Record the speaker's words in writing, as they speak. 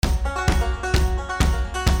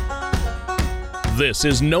This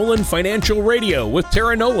is Nolan Financial Radio with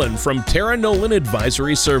Tara Nolan from Tara Nolan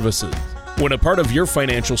Advisory Services. When a part of your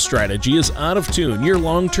financial strategy is out of tune, your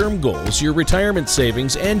long-term goals, your retirement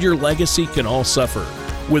savings, and your legacy can all suffer.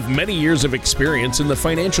 With many years of experience in the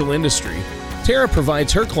financial industry, Tara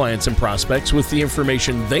provides her clients and prospects with the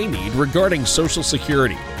information they need regarding Social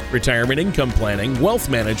Security, retirement income planning, wealth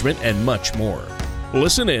management, and much more.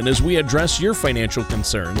 Listen in as we address your financial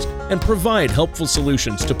concerns and provide helpful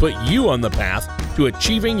solutions to put you on the path to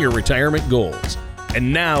achieving your retirement goals.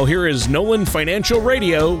 And now, here is Nolan Financial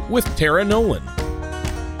Radio with Tara Nolan.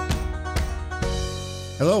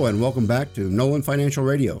 Hello, and welcome back to Nolan Financial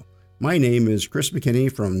Radio. My name is Chris McKinney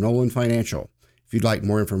from Nolan Financial. If you'd like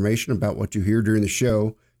more information about what you hear during the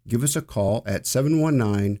show, give us a call at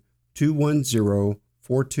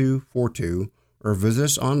 719-210-4242 or visit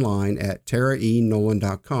us online at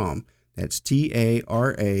taraenolan.com. That's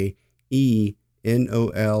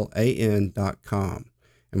TARAENOLAN.com.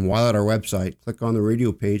 And while at our website, click on the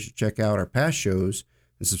radio page to check out our past shows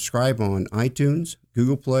and subscribe on iTunes,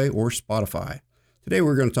 Google Play, or Spotify. Today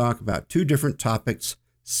we're going to talk about two different topics,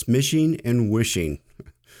 smishing and wishing.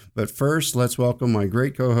 But first, let's welcome my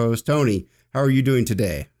great co-host, Tony. How are you doing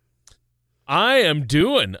today? I am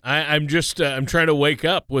doing. I'm trying to wake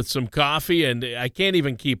up with some coffee, and I can't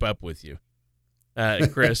even keep up with you,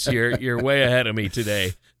 Chris. You're way ahead of me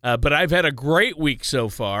today. But I've had a great week so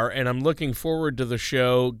far, and I'm looking forward to the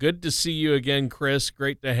show. Good to see you again, Chris.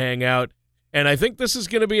 Great to hang out, and I think this is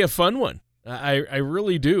going to be a fun one. I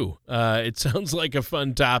really do. It sounds like a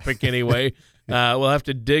fun topic anyway. We'll have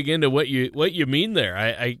to dig into what you mean there.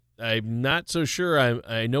 I'm not so sure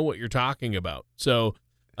I know what you're talking about. So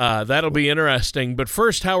that'll be interesting. But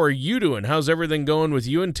first, how are you doing? How's everything going with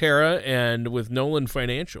you and Tara and with Nolan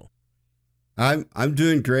Financial? I'm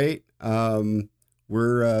doing great.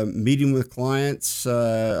 We're meeting with clients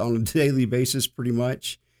on a daily basis pretty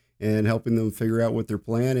much and helping them figure out what their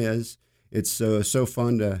plan is. It's so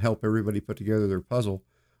fun to help everybody put together their puzzle.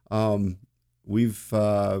 We've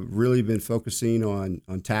really been focusing on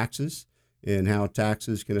taxes and how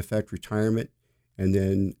taxes can affect retirement. And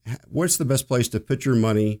then what's the best place to put your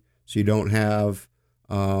money so you don't have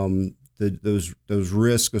those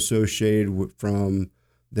risks associated from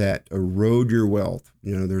that erode your wealth.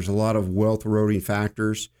 You know, there's a lot of wealth eroding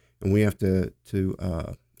factors, and we have to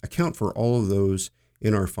account for all of those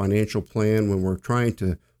in our financial plan when we're trying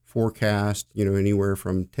to forecast, anywhere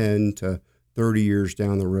from 10 to 30 years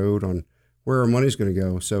down the road on where our money's going to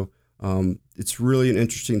go. So it's really an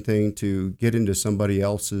interesting thing to get into somebody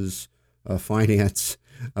else's finance,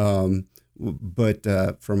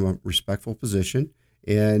 but from a respectful position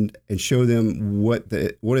and show them what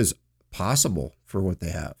is possible for what they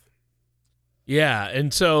have. Yeah.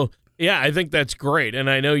 And so, I think that's great. And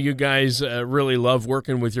I know you guys really love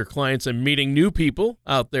working with your clients and meeting new people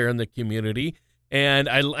out there in the community. And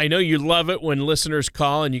I know you love it when listeners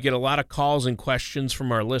call, and you get a lot of calls and questions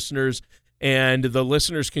from our listeners. And the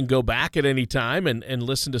listeners can go back at any time and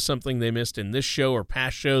listen to something they missed in this show or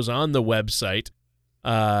past shows on the website,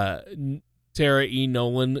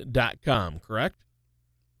 taraenolan.com, correct?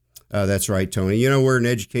 That's right, Tony. We're an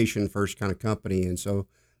education first kind of company, and so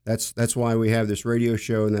that's why we have this radio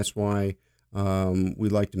show, and that's why we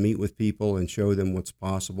like to meet with people and show them what's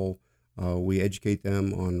possible. We educate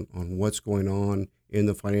them on what's going on in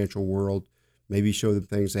the financial world, maybe show them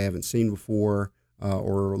things they haven't seen before,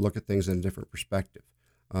 or look at things in a different perspective.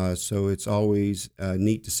 So it's always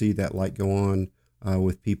neat to see that light go on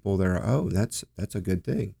with people that are, that's a good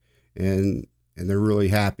thing, and they're really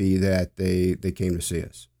happy that they came to see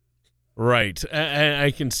us. Right.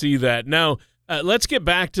 I can see that. Now, let's get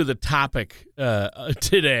back to the topic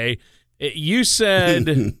today. You said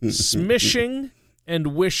smishing and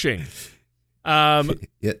wishing.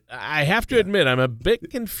 I have to admit, I'm a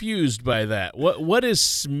bit confused by that. What is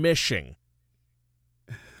smishing?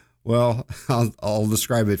 Well, I'll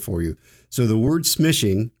describe it for you. So the word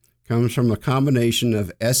smishing comes from a combination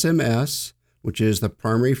of SMS, which is the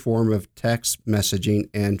primary form of text messaging,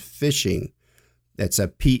 and phishing. That's a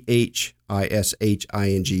phishing,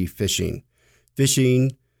 phishing.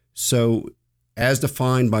 Phishing, so as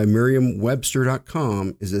defined by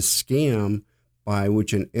Merriam-Webster.com, is a scam by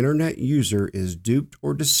which an internet user is duped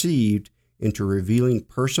or deceived into revealing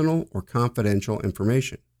personal or confidential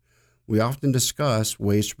information. We often discuss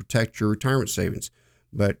ways to protect your retirement savings,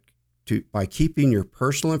 but by keeping your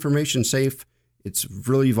personal information safe, it's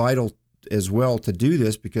really vital as well to do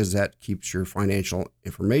this because that keeps your financial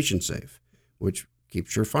information safe, which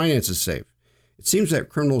keeps your finances safe. It seems that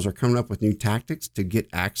criminals are coming up with new tactics to get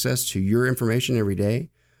access to your information every day.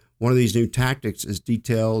 One of these new tactics is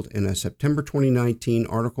detailed in a September 2019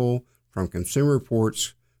 article from Consumer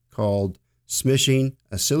Reports called Smishing,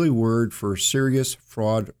 a silly word for serious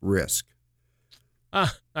fraud risk.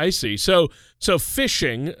 Ah, I see. So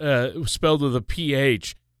phishing, spelled with a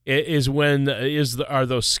PH, is when are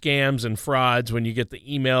those scams and frauds when you get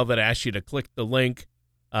the email that asks you to click the link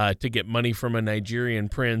to get money from a Nigerian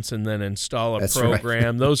prince and then install a program.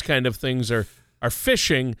 Right. Those kind of things are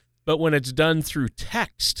phishing, but when it's done through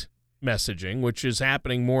text messaging, which is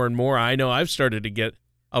happening more and more, I know I've started to get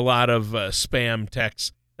a lot of spam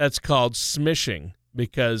texts. That's called smishing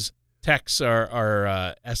because texts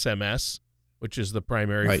are SMS, which is the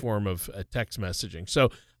primary form of text messaging. So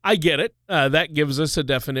I get it. That gives us a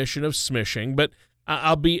definition of smishing, but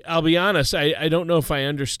I'll be honest. I don't know if I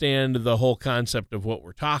understand the whole concept of what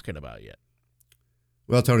we're talking about yet.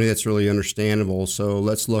 Well, Tony, that's really understandable. So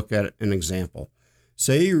let's look at an example.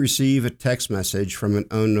 Say you receive a text message from an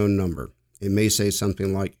unknown number. It may say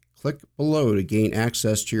something like, click below to gain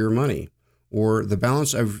access to your money, or the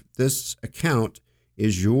balance of this account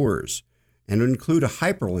is yours, and include a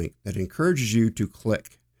hyperlink that encourages you to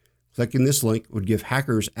click. Clicking this link would give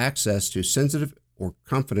hackers access to sensitive or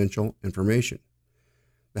confidential information.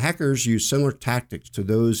 The hackers use similar tactics to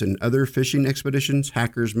those in other phishing expeditions.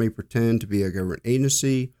 Hackers may pretend to be a government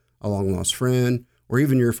agency, a long-lost friend, or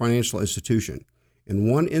even your financial institution. In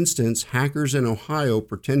one instance, hackers in Ohio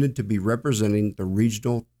pretended to be representing the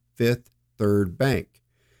regional Fifth Third Bank.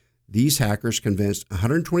 These hackers convinced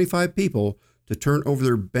 125 people to turn over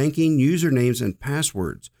their banking usernames and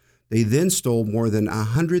passwords. They then stole more than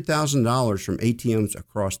 $100,000 from ATMs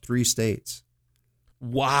across 3 states.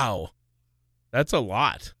 Wow. That's a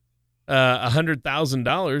lot.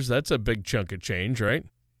 $100,000, that's a big chunk of change, right?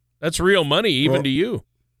 That's real money even to you.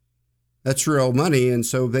 That's real money, and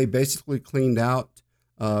so they basically cleaned out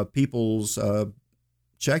people's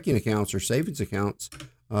checking accounts or savings accounts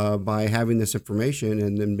by having this information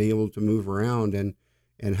and then be able to move around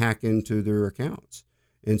and hack into their accounts.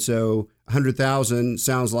 And so 100,000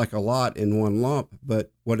 sounds like a lot in one lump,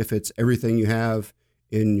 but what if it's everything you have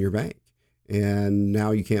in your bank and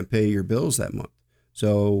now you can't pay your bills that month?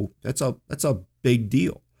 So that's a big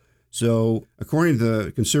deal. So according to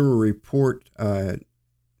the Consumer Report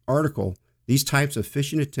article, these types of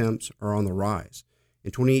phishing attempts are on the rise.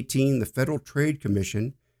 In 2018, the Federal Trade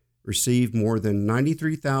Commission received more than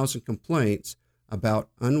 93,000 complaints about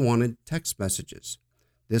unwanted text messages.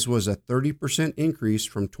 This was a 30% increase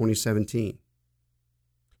from 2017.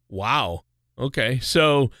 Wow. Okay.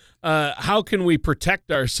 So how can we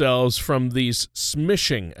protect ourselves from these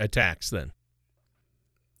smishing attacks then?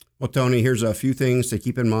 Well, Tony, here's a few things to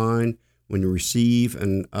keep in mind when you receive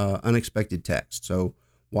an unexpected text. So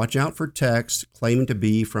watch out for texts claiming to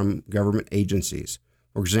be from government agencies.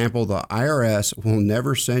 For example, the IRS will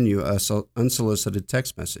never send you an unsolicited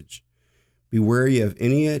text message. Be wary of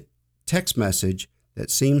any text message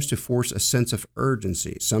that seems to force a sense of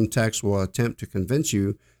urgency. Some texts will attempt to convince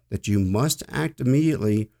you that you must act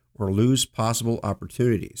immediately or lose possible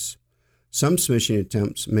opportunities. Some smishing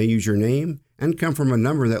attempts may use your name and come from a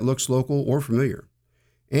number that looks local or familiar.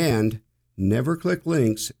 And never click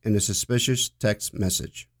links in a suspicious text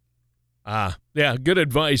message. Yeah, good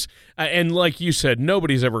advice. And like you said,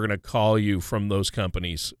 nobody's ever going to call you from those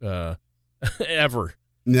companies ever.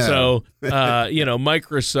 No. So,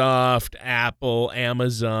 Microsoft, Apple,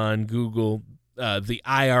 Amazon, Google, the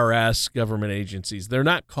IRS, government agencies, they're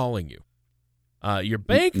not calling you. Your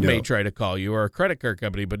bank may try to call you or a credit card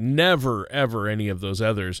company, but never, ever any of those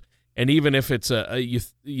others. And even if it's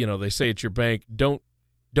they say it's your bank, don't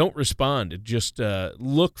respond. Just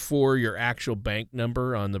look for your actual bank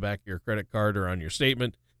number on the back of your credit card or on your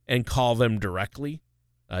statement and call them directly.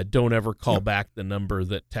 Don't ever call back the number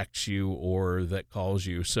that texts you or that calls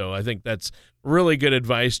you. So I think that's really good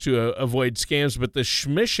advice to avoid scams. But the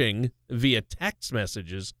smishing via text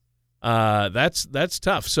messages, that's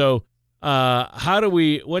tough. So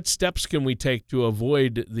what steps can we take to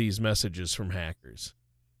avoid these messages from hackers?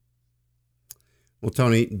 Well,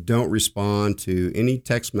 Tony, don't respond to any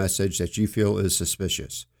text message that you feel is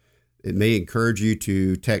suspicious. It may encourage you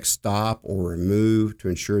to text stop or remove to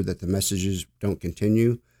ensure that the messages don't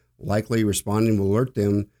continue. Likely responding will alert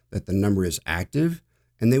them that the number is active,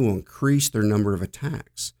 and they will increase their number of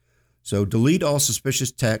attacks. So delete all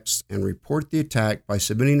suspicious texts and report the attack by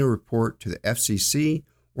submitting a report to the FCC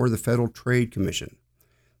or the Federal Trade Commission.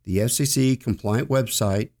 The FCC compliant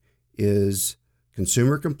website is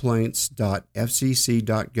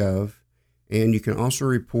consumercomplaints.fcc.gov, and you can also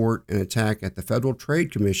report an attack at the Federal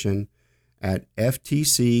Trade Commission at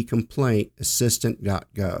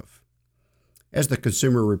ftccomplaintassistant.gov. As the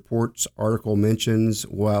Consumer Reports article mentions,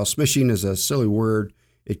 while smishing is a silly word,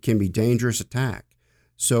 it can be a dangerous attack.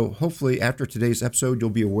 So hopefully after today's episode,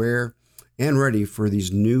 you'll be aware and ready for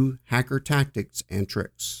these new hacker tactics and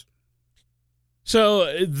tricks.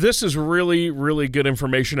 So this is really, really good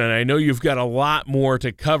information, and I know you've got a lot more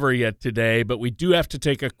to cover yet today, but we do have to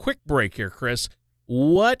take a quick break here, Chris.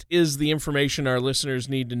 What is the information our listeners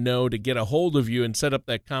need to know to get a hold of you and set up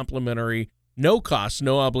that complimentary, no-cost,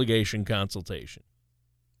 no-obligation consultation?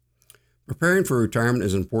 Preparing for retirement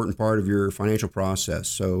is an important part of your financial process,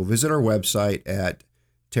 so visit our website at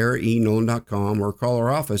taraenolan.com or call our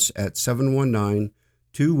office at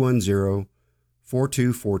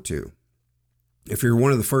 719-210-4242. If you're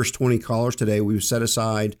one of the first 20 callers today, we've set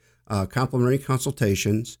aside complimentary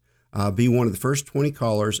consultations. Be one of the first 20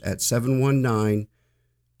 callers at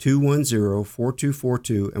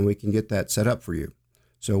 719-210-4242, and we can get that set up for you.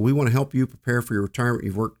 So we want to help you prepare for your retirement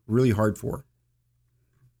you've worked really hard for.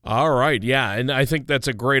 All right, yeah, and I think that's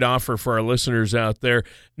a great offer for our listeners out there.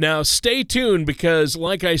 Now, stay tuned because,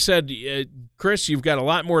 like I said, Chris, you've got a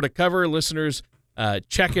lot more to cover. Listeners,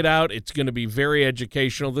 check it out. It's going to be very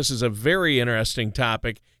educational. This is a very interesting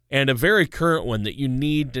topic and a very current one that you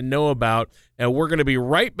need to know about. And we're going to be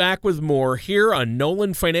right back with more here on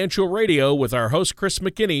Nolan Financial Radio with our host, Chris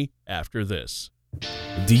McKinney, after this.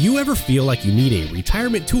 Do you ever feel like you need a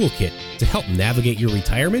retirement toolkit to help navigate your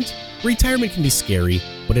retirement? Retirement can be scary,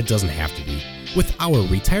 but it doesn't have to be. With our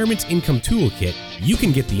Retirement Income Toolkit, you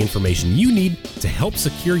can get the information you need to help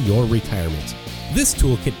secure your retirement. This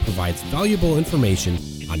toolkit provides valuable information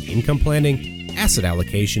on income planning, asset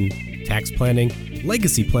allocation, tax planning,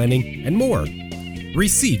 legacy planning, and more.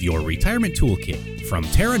 Receive your Retirement Toolkit from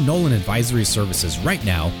Tara Nolan Advisory Services right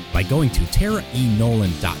now by going to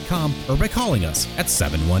taraenolan.com or by calling us at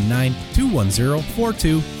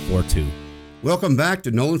 719-210-4242. Welcome back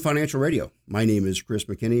to Nolan Financial Radio. My name is Chris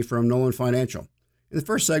McKinney from Nolan Financial. In the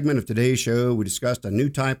first segment of today's show, we discussed a new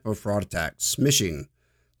type of fraud attack, smishing.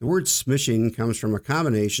 The word smishing comes from a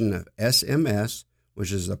combination of SMS,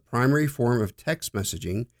 which is the primary form of text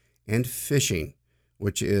messaging, and phishing,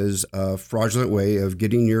 which is a fraudulent way of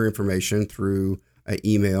getting your information through an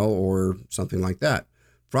email or something like that.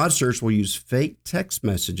 Fraudsters will use fake text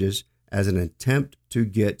messages as an attempt to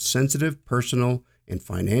get sensitive personal and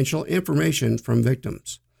financial information from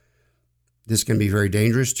victims. This can be very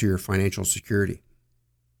dangerous to your financial security.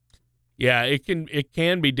 Yeah, it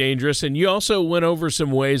can be dangerous. And you also went over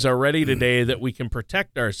some ways already today that we can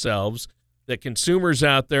protect ourselves, that consumers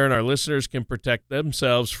out there and our listeners can protect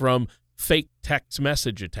themselves from fake text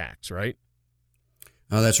message attacks, right?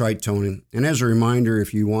 That's right, Tony. And as a reminder,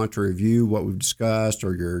 if you want to review what we've discussed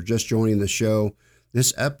or you're just joining the show,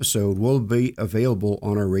 this episode will be available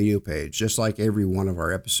on our radio page, just like every one of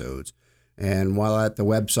our episodes. And while at the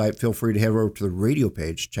website, feel free to head over to the radio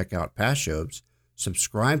page, check out past shows,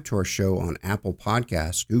 subscribe to our show on Apple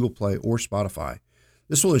Podcasts, Google Play, or Spotify.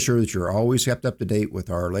 This will ensure that you're always kept up to date with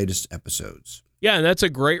our latest episodes. Yeah, and that's a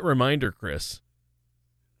great reminder, Chris.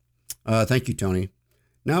 Thank you, Tony.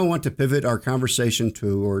 Now I want to pivot our conversation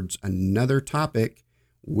towards another topic,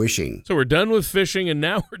 wishing. So we're done with fishing, and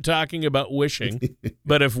now we're talking about wishing.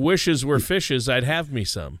 But if wishes were fishes, I'd have me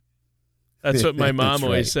some. That's what my mom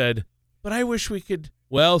always said. But I wish we could.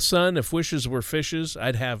 Well, son, if wishes were fishes,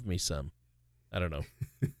 I'd have me some. I don't know.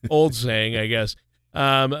 Old saying, I guess.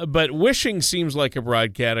 But wishing seems like a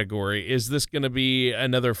broad category. Is this going to be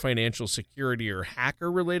another financial security or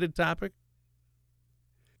hacker-related topic?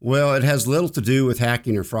 Well, it has little to do with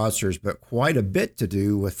hacking or fraudsters, but quite a bit to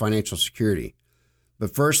do with financial security.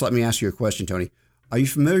 But first, let me ask you a question, Tony. Are you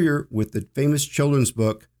familiar with the famous children's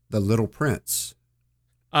book, The Little Prince?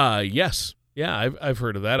 Yes. Yeah, I've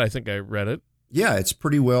heard of that. I think I read it. Yeah, it's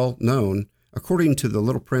pretty well known. According to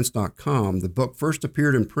thelittleprince.com, the book first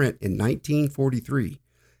appeared in print in 1943,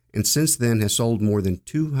 and since then has sold more than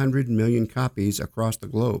 200 million copies across the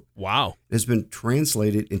globe. Wow. It has been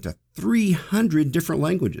translated into 300 different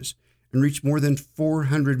languages and reached more than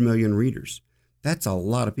 400 million readers. That's a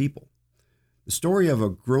lot of people. The story of a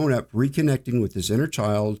grown-up reconnecting with his inner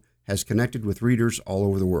child has connected with readers all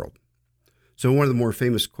over the world. So one of the more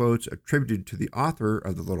famous quotes attributed to the author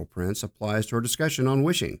of The Little Prince applies to our discussion on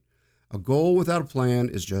wishing. A goal without a plan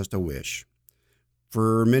is just a wish.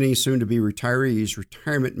 For many soon-to-be retirees,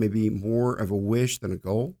 retirement may be more of a wish than a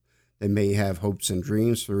goal. They may have hopes and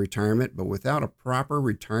dreams for retirement, but without a proper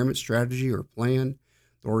retirement strategy or plan,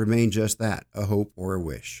 they'll remain just that, a hope or a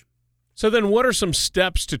wish. So then what are some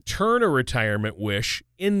steps to turn a retirement wish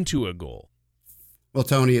into a goal? Well,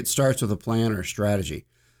 Tony, it starts with a plan or strategy.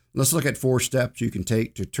 Let's look at 4 steps you can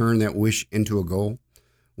take to turn that wish into a goal.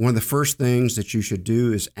 One of the first things that you should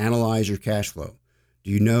do is analyze your cash flow.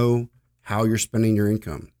 Do you know how you're spending your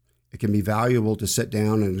income? It can be valuable to sit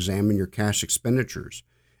down and examine your cash expenditures.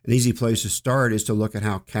 An easy place to start is to look at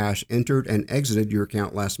how cash entered and exited your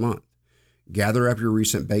account last month. Gather up your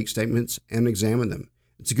recent bank statements and examine them.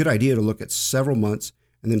 It's a good idea to look at several months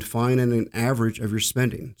and then find an average of your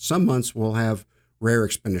spending. Some months will have rare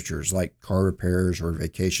expenditures like car repairs or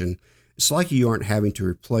vacation. It's likely you aren't having to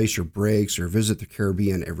replace your brakes or visit the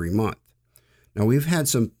Caribbean every month. Now, we've had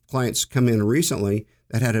some clients come in recently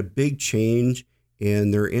that had a big change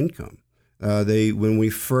in their income. When we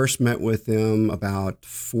first met with them about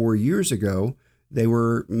 4 years ago, they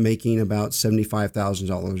were making about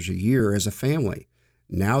 $75,000 a year as a family.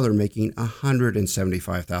 Now they're making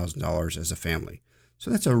 $175,000 as a family. So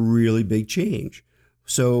that's a really big change.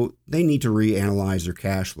 So they need to reanalyze their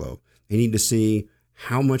cash flow. They need to see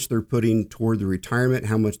how much they're putting toward the retirement,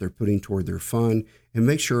 how much they're putting toward their fund, and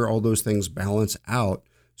make sure all those things balance out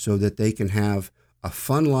so that they can have a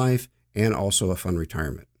fun life and also a fun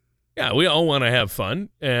retirement. Yeah, we all want to have fun,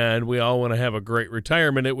 and we all want to have a great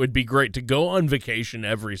retirement. It would be great to go on vacation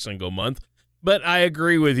every single month, but I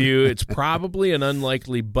agree with you. It's probably an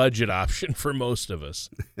unlikely budget option for most of us.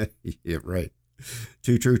 Yeah, right.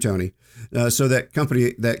 Too true, Tony. So that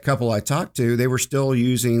couple I talked to, they were still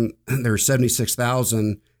using their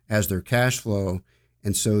 $76,000 as their cash flow,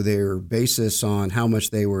 and so their basis on how much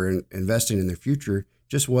they were investing in their future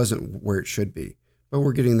just wasn't where it should be. But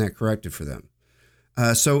we're getting that corrected for them.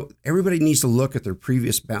 So everybody needs to look at their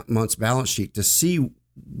previous month's balance sheet to see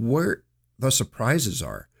where the surprises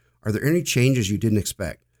are. Are there any changes you didn't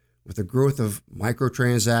expect? With the growth of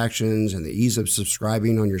microtransactions and the ease of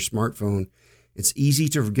subscribing on your smartphone, it's easy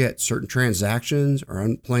to forget certain transactions or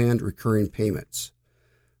unplanned recurring payments.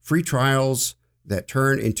 Free trials that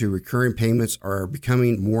turn into recurring payments are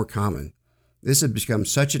becoming more common. This has become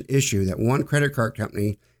such an issue that one credit card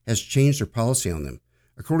company has changed their policy on them.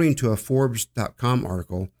 According to a Forbes.com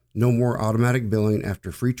article, no more automatic billing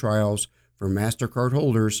after free trials for MasterCard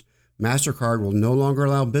holders. MasterCard will no longer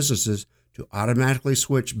allow businesses to automatically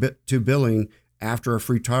switch to billing after a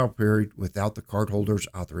free trial period without the cardholder's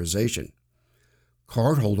authorization.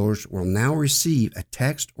 Cardholders will now receive a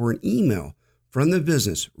text or an email from the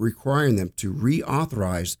business requiring them to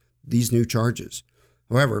reauthorize these new charges.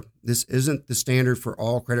 However, this isn't the standard for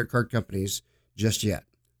all credit card companies just yet.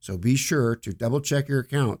 So be sure to double check your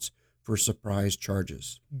accounts for surprise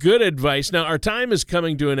charges. Good advice. Now, our time is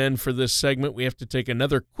coming to an end for this segment. We have to take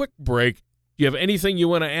another quick break. Do you have anything you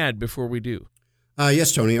want to add before we do?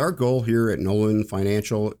 Yes, Tony. Our goal here at Nolan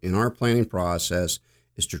Financial in our planning process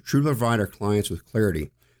is to truly provide our clients with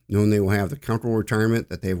clarity, knowing they will have the comfortable retirement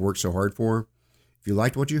that they've worked so hard for. If you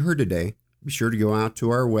liked what you heard today, be sure to go out to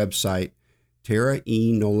our website,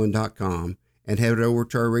 taraenolan.com, and head over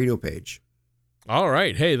to our radio page. All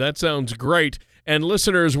right. Hey, that sounds great. And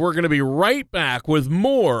listeners, we're going to be right back with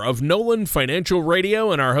more of Nolan Financial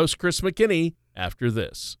Radio and our host, Chris McKinney, after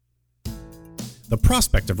this. The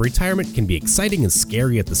prospect of retirement can be exciting and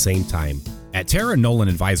scary at the same time. At Tara Nolan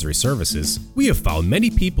Advisory Services, we have found many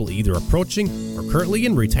people either approaching or currently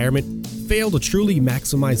in retirement fail to truly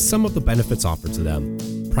maximize some of the benefits offered to them.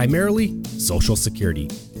 Primarily, Social Security.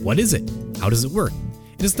 What is it? How does it work?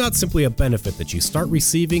 It is not simply a benefit that you start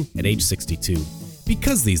receiving at age 62.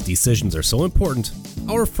 Because these decisions are so important,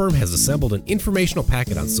 our firm has assembled an informational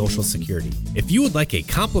packet on Social Security. If you would like a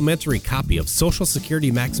complimentary copy of Social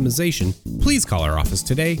Security Maximization, please call our office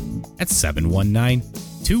today at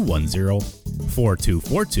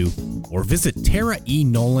 719-210-4242 or visit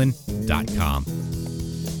taraenolan.com.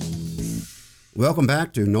 Welcome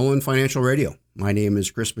back to Nolan Financial Radio. My name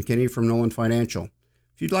is Chris McKinney from Nolan Financial.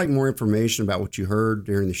 If you'd like more information about what you heard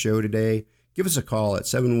during the show today, give us a call at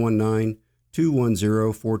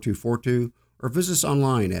 719-210-4242 or visit us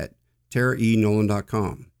online at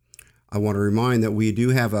taraenolan.com. I want to remind that we do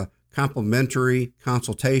have a complimentary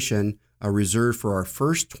consultation reserved for our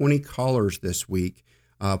first 20 callers this week.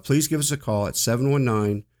 Please give us a call at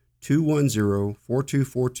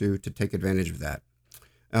 719-210-4242 to take advantage of that.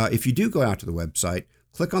 If you do go out to the website,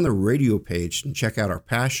 click on the radio page and check out our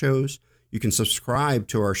past shows. You can subscribe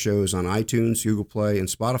to our shows on iTunes, Google Play, and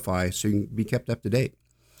Spotify so you can be kept up to date.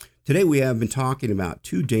 Today, we have been talking about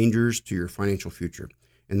 2 dangers to your financial future.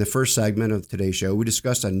 In the first segment of today's show, we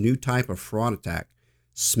discussed a new type of fraud attack,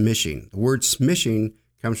 smishing. The word smishing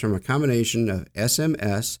comes from a combination of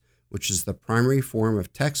SMS, which is the primary form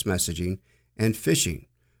of text messaging, and phishing.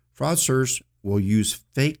 Fraudsters will use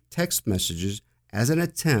fake text messages as an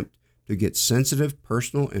attempt to get sensitive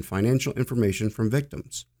personal and financial information from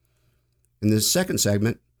victims. In this second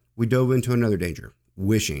segment, we dove into another danger,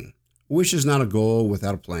 wishing. A wish is not a goal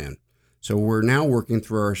without a plan. So we're now working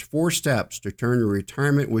through our 4 steps to turn your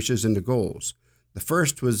retirement wishes into goals. The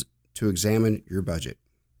first was to examine your budget.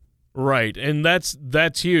 Right, and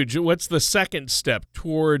that's huge. What's the second step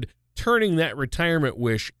toward turning that retirement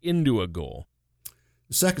wish into a goal?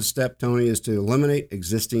 The second step, Tony, is to eliminate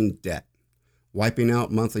existing debt. Wiping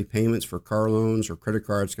out monthly payments for car loans or credit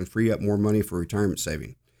cards can free up more money for retirement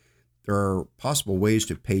saving. There are possible ways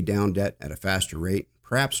to pay down debt at a faster rate,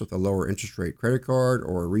 perhaps with a lower interest rate credit card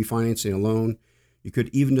or refinancing a loan. You could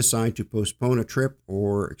even decide to postpone a trip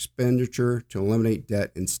or expenditure to eliminate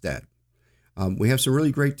debt instead. We have some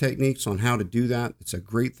really great techniques on how to do that. It's a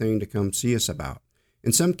great thing to come see us about.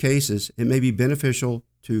 In some cases, it may be beneficial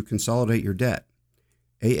to consolidate your debt.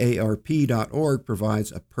 AARP.org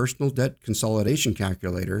provides a personal debt consolidation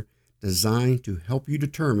calculator designed to help you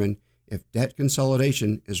determine if debt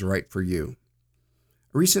consolidation is right for you.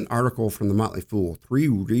 A recent article from The Motley Fool, 3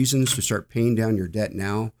 Reasons to Start Paying Down Your Debt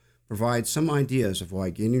Now, provides some ideas of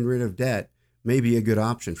why getting rid of debt may be a good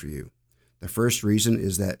option for you. The first reason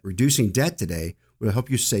is that reducing debt today will help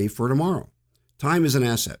you save for tomorrow. Time is an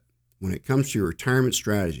asset when it comes to your retirement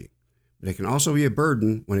strategy, but it can also be a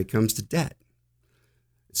burden when it comes to debt.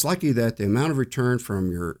 It's likely that the amount of return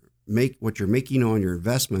from what you're making on your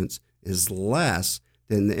investments is less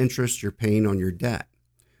than the interest you're paying on your debt.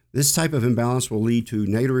 This type of imbalance will lead to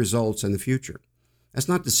negative results in the future. That's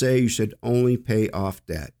not to say you should only pay off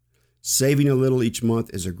debt. Saving a little each month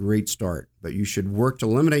is a great start, but you should work to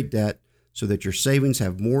eliminate debt so that your savings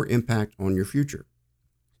have more impact on your future.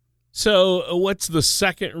 So what's the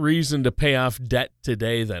second reason to pay off debt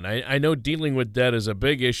today then? I know dealing with debt is a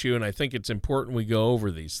big issue, and I think it's important we go over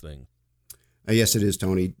these things. Yes, it is,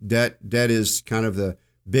 Tony. Debt is kind of the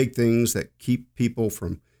big things that keep people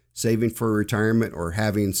from saving for retirement or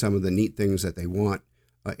having some of the neat things that they want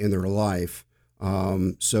in their life.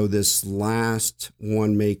 So this last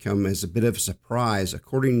one may come as a bit of a surprise.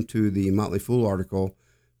 According to the Motley Fool article,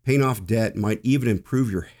 paying off debt might even improve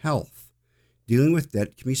your health. Dealing with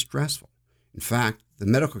debt can be stressful. In fact, the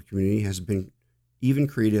medical community has been even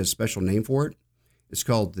created a special name for it. It's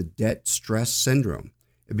called the debt stress syndrome.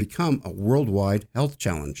 It become a worldwide health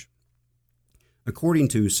challenge. According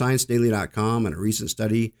to ScienceDaily.com and a recent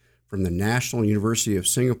study from the National University of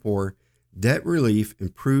Singapore, debt relief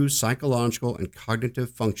improves psychological and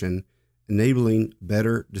cognitive function, enabling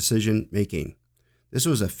better decision making. This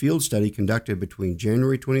was a field study conducted between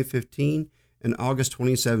January 2015 and August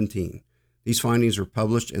 2017. These findings were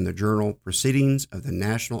published in the journal Proceedings of the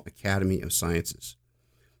National Academy of Sciences.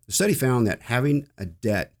 The study found that having a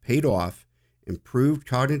debt paid off improved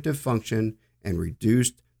cognitive function and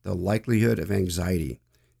reduced the likelihood of anxiety.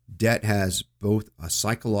 Debt has both a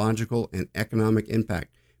psychological and economic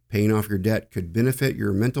impact. Paying off your debt could benefit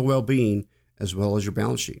your mental well-being as well as your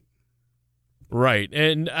balance sheet. Right.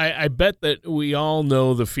 And I bet that we all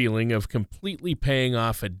know the feeling of completely paying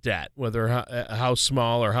off a debt, whether how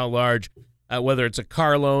small or how large, whether it's a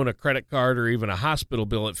car loan, a credit card, or even a hospital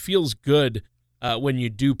bill. It feels good when you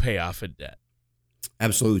do pay off a debt.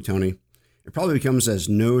 Absolutely, Tony. It probably comes as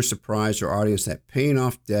no surprise to our audience that paying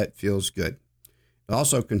off debt feels good. It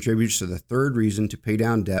also contributes to the third reason to pay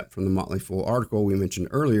down debt from the Motley Fool article we mentioned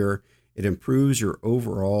earlier. It improves your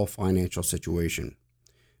overall financial situation.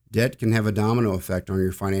 Debt can have a domino effect on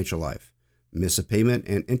your financial life. Miss a payment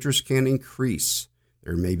and interest can increase.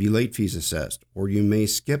 There may be late fees assessed, or you may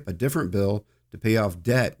skip a different bill to pay off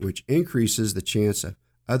debt, which increases the chance of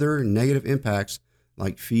other negative impacts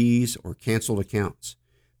like fees or canceled accounts.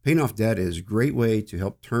 Paying off debt is a great way to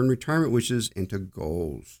help turn retirement wishes into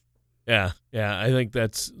goals. Yeah, I think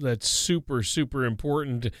that's super, super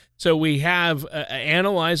important. So we have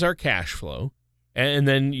analyze our cash flow, and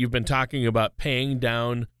then you've been talking about paying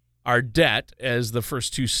down our debt as the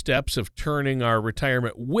first 2 steps of turning our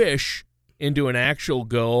retirement wish into an actual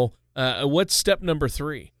goal. What's step number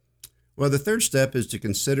 3? Well, the third step is to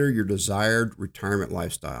consider your desired retirement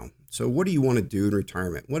lifestyle. So what do you want to do in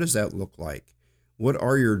retirement? What does that look like? What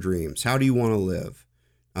are your dreams? How do you want to live?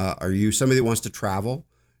 Are you somebody that wants to travel?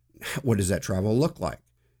 What does that travel look like?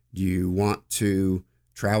 Do you want to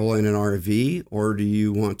travel in an RV, or do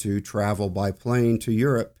you want to travel by plane to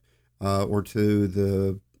Europe or to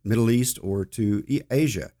the Middle East or to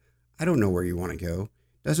Asia? I don't know where you want to go.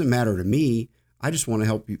 Doesn't matter to me. I just want to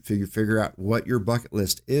help you figure out what your bucket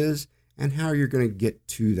list is and how you're going to get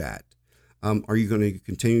to that. Are you going to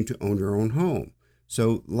continue to own your own home?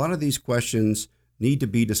 So a lot of these questions need to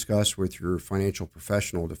be discussed with your financial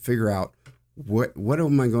professional to figure out what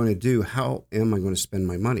am I going to do? How am I going to spend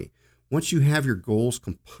my money? Once you have your goals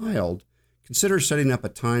compiled, consider setting up a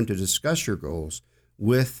time to discuss your goals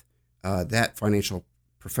with that financial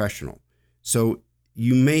professional. So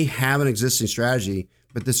you may have an existing strategy,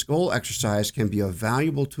 but this goal exercise can be a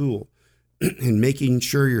valuable tool in making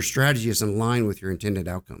sure your strategy is in line with your intended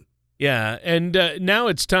outcome. Yeah, and now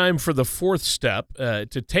it's time for the fourth step, to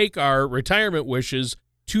take our retirement wishes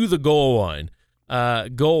to the goal line.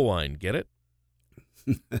 Goal line, get it?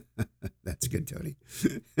 That's good, Tony.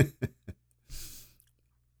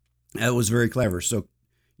 That was very clever. So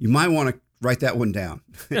you might want to write that one down.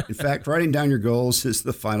 In fact, writing down your goals is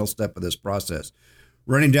the final step of this process.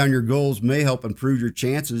 Writing down your goals may help improve your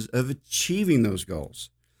chances of achieving those goals.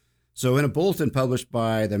 So in a bulletin published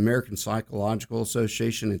by the American Psychological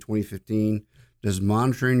Association in 2015, does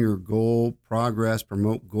monitoring your goal progress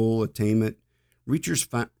promote goal attainment?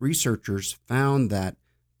 Researchers found that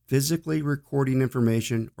physically recording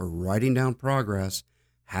information or writing down progress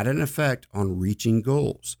had an effect on reaching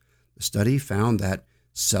goals. The study found that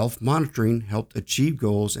self-monitoring helped achieve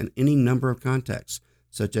goals in any number of contexts,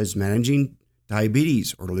 such as managing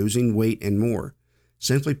diabetes or losing weight and more.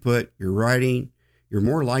 Simply put, you're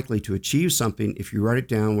more likely to achieve something if you write it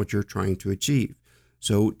down what you're trying to achieve.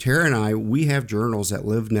 So Tara and I, we have journals that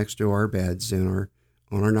live next to our beds and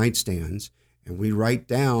on our nightstands, and we write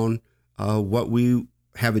down what we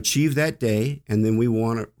have achieved that day, and then we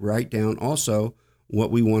want to write down also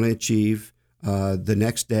what we want to achieve the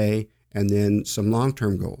next day, and then some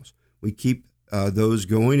long-term goals. We keep those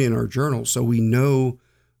going in our journal so we know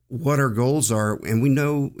what our goals are, and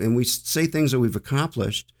we say things that we've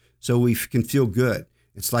accomplished so we can feel good.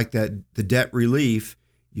 It's like the debt relief.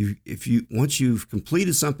 Once you've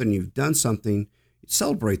completed something, you've done something,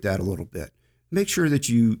 celebrate that a little bit. Make sure that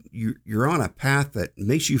you're on a path that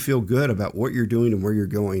makes you feel good about what you're doing and where you're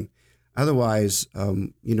going. Otherwise,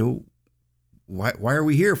 why are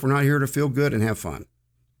we here if we're not here to feel good and have fun?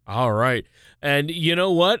 All right. And you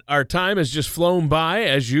know what? Our time has just flown by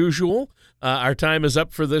as usual. Our time is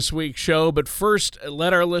up for this week's show. But first,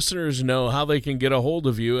 let our listeners know how they can get a hold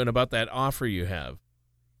of you and about that offer you have.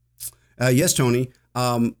 Yes, Tony.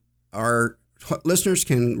 Our listeners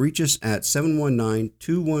can reach us at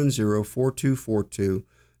 719-210-4242.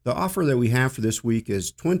 The offer that we have for this week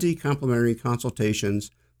is 20 complimentary consultations.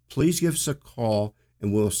 Please give us a call,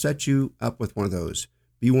 and we'll set you up with one of those.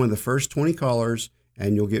 Be one of the first 20 callers,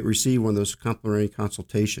 and you'll receive one of those complimentary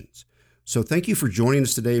consultations. So thank you for joining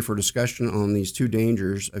us today for a discussion on these two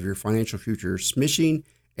dangers of your financial future, smishing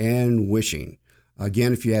and wishing.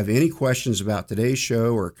 Again, if you have any questions about today's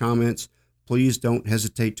show or comments, please don't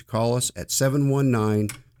hesitate to call us at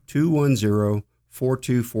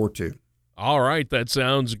 719-210-4242. All right, that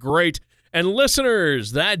sounds great. And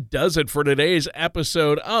listeners, that does it for today's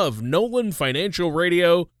episode of Nolan Financial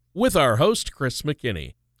Radio with our host, Chris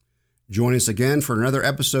McKinney. Join us again for another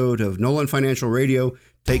episode of Nolan Financial Radio.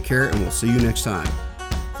 Take care, and we'll see you next time.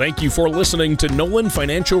 Thank you for listening to Nolan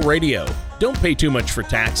Financial Radio. Don't pay too much for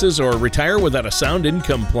taxes or retire without a sound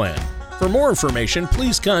income plan. For more information,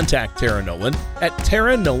 please contact Tara Nolan at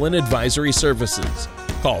Tara Nolan Advisory Services.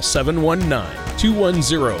 Call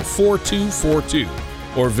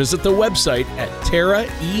 719-210-4242 or visit the website at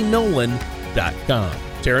taraenolan.com.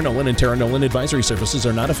 Tara Nolan and Tara Nolan Advisory Services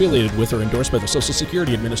are not affiliated with or endorsed by the Social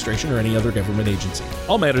Security Administration or any other government agency.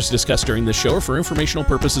 All matters discussed during this show are for informational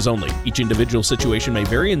purposes only. Each individual situation may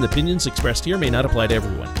vary, and the opinions expressed here may not apply to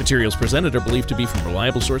everyone. Materials presented are believed to be from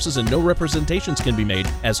reliable sources, and no representations can be made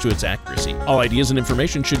as to its accuracy. All ideas and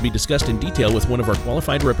information should be discussed in detail with one of our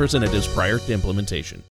qualified representatives prior to implementation.